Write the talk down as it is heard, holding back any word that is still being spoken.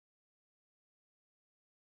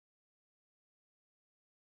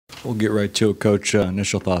We'll get right to it, Coach.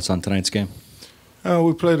 Initial thoughts on tonight's game?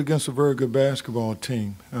 We played against a very good basketball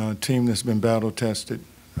team, a team that's been battle-tested.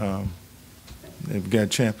 They've got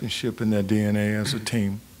championship in their DNA as a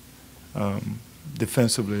team.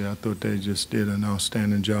 Defensively, I thought they just did an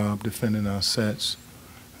outstanding job defending our sets.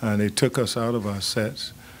 They took us out of our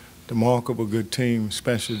sets. The mark of a good team,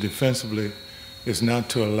 especially defensively, is not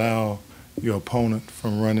to allow your opponent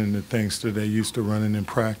from running the things that they used to running in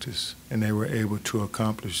practice, and they were able to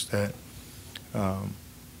accomplish that. I'm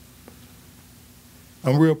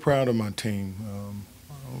real proud of my team.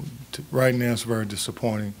 Right now it's very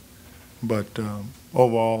disappointing, but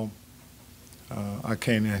overall I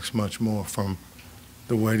can't ask much more from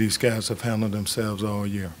the way these guys have handled themselves all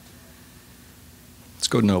year. Let's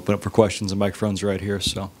go and open up for questions. The microphone's right here,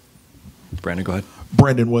 so Brandon, go ahead.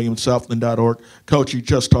 Brandon Williams, Southland.org. Coach, you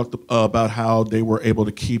just talked about how they were able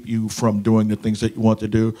to keep you from doing the things that you want to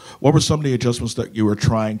do. What were some of the adjustments that you were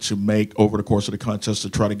trying to make over the course of the contest to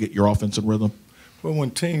try to get your offense in rhythm? Well,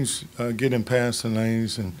 when teams get in passing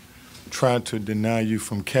lanes and try to deny you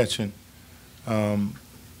from catching, I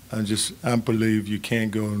believe you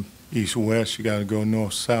can't go east-west. You got to go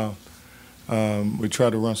north-south. We try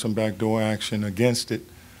to run some backdoor action against it,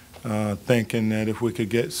 thinking that if we could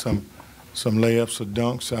get some layups or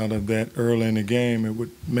dunks out of that early in the game, it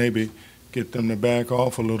would maybe get them to back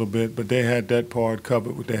off a little bit. But they had that part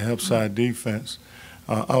covered with their help side defense.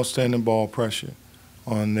 Outstanding ball pressure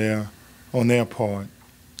on their part.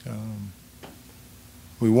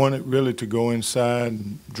 We wanted really to go inside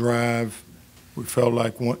and drive. We felt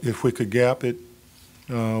like if we could gap it,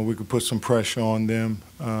 we could put some pressure on them,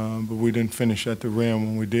 but we didn't finish at the rim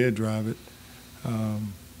when we did drive it.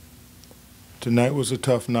 Tonight was a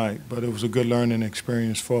tough night, but it was a good learning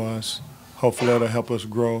experience for us. Hopefully that'll help us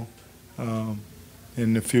grow, and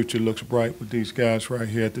the future looks bright with these guys right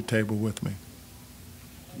here at the table with me.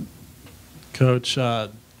 Coach,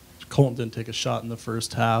 Colton didn't take a shot in the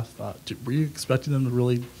first half. Were you expecting them to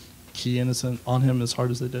really key in on him as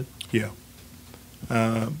hard as they did? Yeah.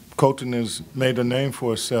 Colton has made a name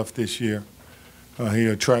for himself this year. He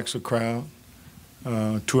attracts a crowd,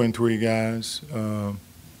 2 and 3 guys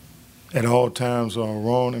at all times are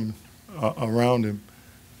around him.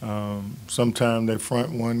 Sometimes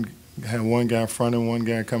they have one guy fronting, one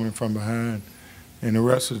guy coming from behind, and the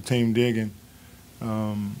rest of the team digging.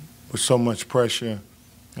 With so much pressure,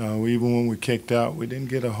 even when we kicked out, we didn't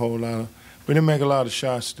get we didn't make a lot of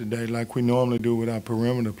shots today like we normally do with our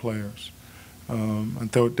perimeter players. I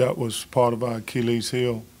thought that was part of our Achilles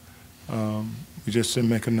heel. We just didn't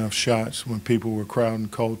make enough shots when people were crowding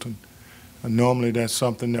Colton. Normally that's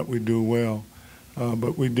something that we do well,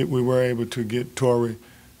 but we were able to get Torey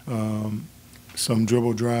some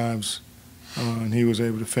dribble drives, and he was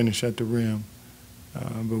able to finish at the rim.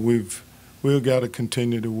 But we've got to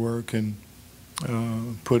continue to work and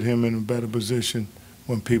put him in a better position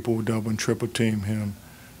when people double and triple team him,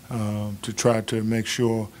 to try to make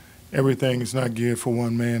sure everything is not geared for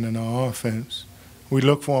one man in our offense. We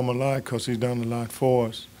look for him a lot because he's done a lot for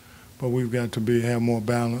us, but we've got to have more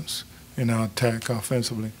balance in our attack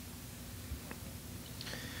offensively.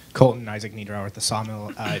 Colton, Isaac Niederauer at the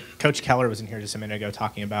Sawmill. Coach Keller was in here just a minute ago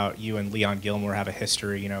talking about you and Leon Gilmore have a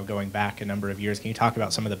history, going back a number of years. Can you talk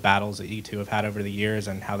about some of the battles that you two have had over the years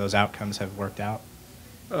and how those outcomes have worked out?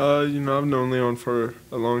 I've known Leon for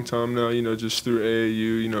a long time now, just through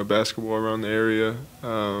AAU, basketball around the area.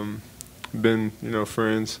 Been,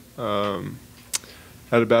 friends.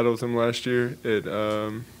 Had a battle with him last year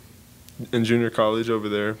in junior college over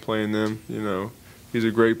there, playing them. He's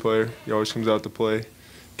a great player. He always comes out to play.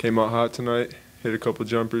 Came out hot tonight, hit a couple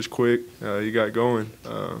jumpers quick. He got going.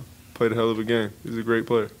 Played a hell of a game. He's a great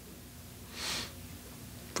player.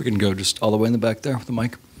 If we can go just all the way in the back there with the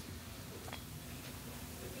mic.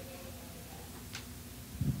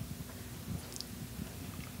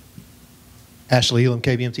 Ashley Elam,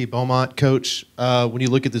 KBMT Beaumont. Coach, when you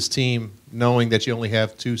look at this team, knowing that you only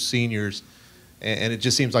have 2 seniors, and it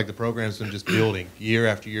just seems like the program's been just building year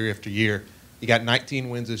after year after year. You got 19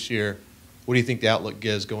 wins this year. What do you think the outlook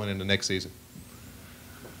is going into next season?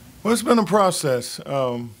 Well, it's been a process.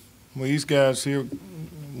 These guys here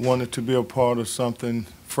wanted to be a part of something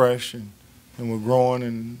fresh, and we're growing,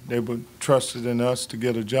 and they were trusted in us to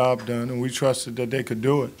get a job done, and we trusted that they could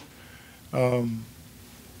do it.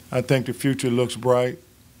 I think the future looks bright.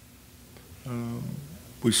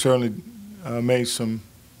 We certainly made some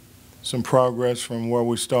progress from where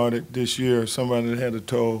we started this year. Somebody had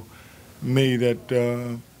told me that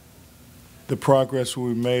the progress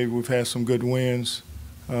we've made, we've had some good wins.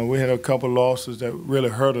 We had a couple losses that really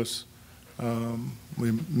hurt us.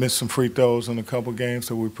 We missed some free throws in a couple games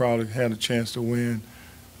that we probably had a chance to win.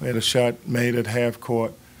 We had a shot made at half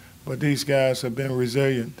court. But these guys have been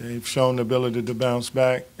resilient. They've shown the ability to bounce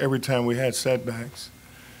back every time we had setbacks.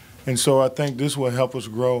 And so I think this will help us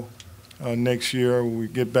grow next year. We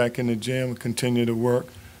get back in the gym and continue to work.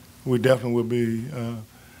 We definitely will be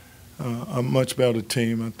a much better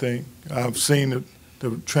team, I think. I've seen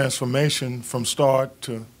the transformation from start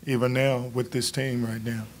to even now with this team right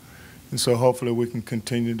now. And so hopefully we can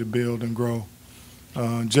continue to build and grow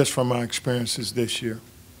just from our experiences this year.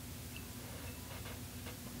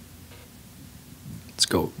 Let's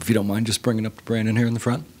go. If you don't mind, just bringing up Brandon here in the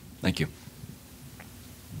front. Thank you.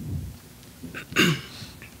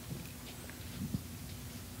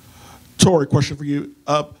 Torey, question for you.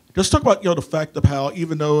 Just talk about the fact of how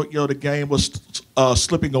even though the game was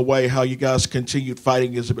slipping away, how you guys continued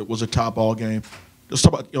fighting as if it was a top ball game. Just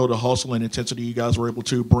talk about the hustle and intensity you guys were able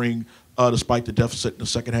to bring despite the deficit in the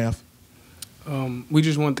second half. We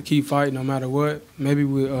just wanted to keep fighting no matter what. Maybe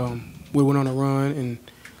we went on a run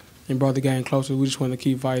and brought the game closer. We just wanted to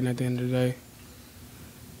keep fighting at the end of the day.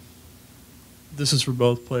 This is for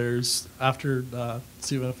both players. After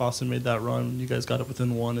Stephen and Foster made that run, you guys got up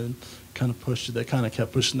within one and kind of pushed it. They kind of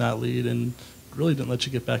kept pushing that lead and really didn't let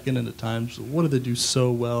you get back in it at times. What did they do so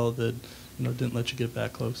well that didn't let you get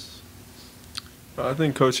back close? I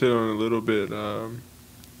think Coach hit on it a little bit.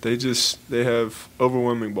 They have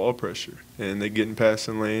overwhelming ball pressure, and they're getting past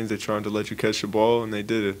in lanes. They're trying to let you catch the ball, and they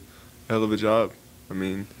did a hell of a job. I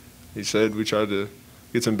mean, he said we tried to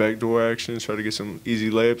get some backdoor actions, try to get some easy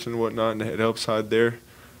layups and whatnot, and it helped side there.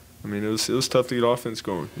 I mean, it was tough to get offense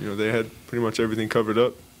going. They had pretty much everything covered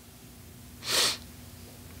up.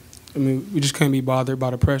 I mean, we just can't be bothered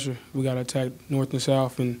by the pressure. We got to attack north and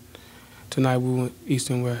south, and tonight we went east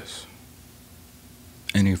and west.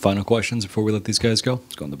 Any final questions before we let these guys go?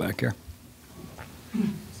 Let's go in the back here.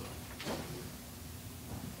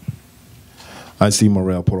 I see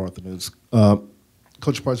Morrell, Port Arthur News.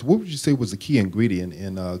 Coach Price, what would you say was the key ingredient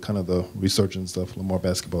in kind of the resurgence of Lamar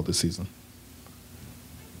basketball this season?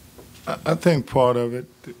 I think part of it,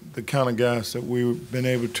 the kind of guys that we've been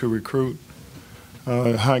able to recruit,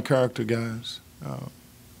 high character guys.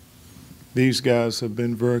 These guys have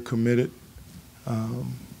been very committed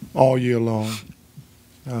all year long.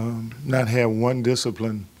 Not had one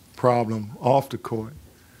discipline problem off the court.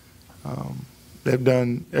 They've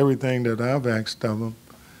done everything that I've asked of them.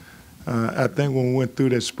 I think when we went through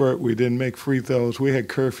that spurt, we didn't make free throws. We had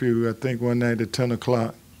curfew, I think, one night at 10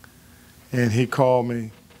 o'clock. And he called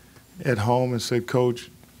me at home and said, Coach,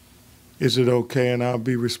 is it okay and I'll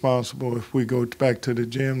be responsible if we go back to the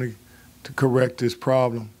gym to correct this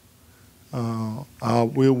problem?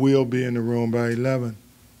 We will be in the room by 11.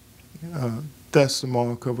 That's the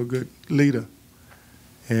mark of a good leader.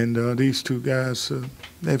 And these two guys,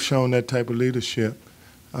 they've shown that type of leadership.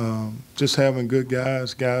 Just having good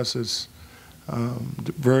guys that's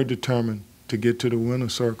very determined to get to the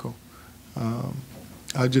winner's circle.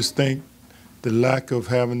 I just think the lack of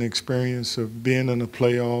having the experience of being in a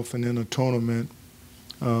playoff and in a tournament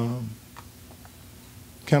kind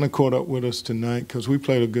of caught up with us tonight because we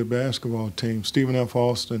played a good basketball team. Stephen F.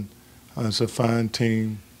 Austin is a fine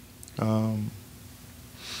team.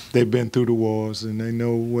 They've been through the wars and they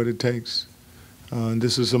know what it takes.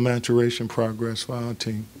 This is a maturation progress for our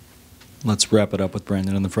team. Let's wrap it up with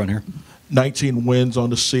Brandon in the front here. 19 wins on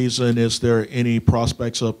the season. Is there any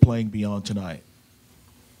prospects of playing beyond tonight?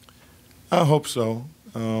 I hope so.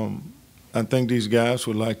 I think these guys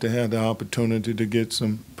would like to have the opportunity to get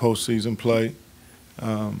some postseason play.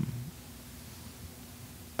 I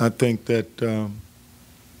think that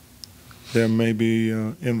there may be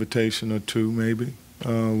an invitation or two, maybe.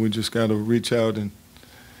 We just got to reach out and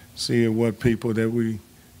see what people that we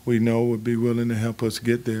know would be willing to help us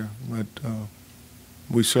get there. But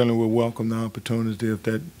we certainly would welcome the opportunity if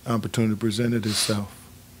that opportunity presented itself.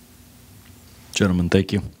 Gentlemen,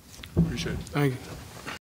 thank you. Appreciate it. Thank you.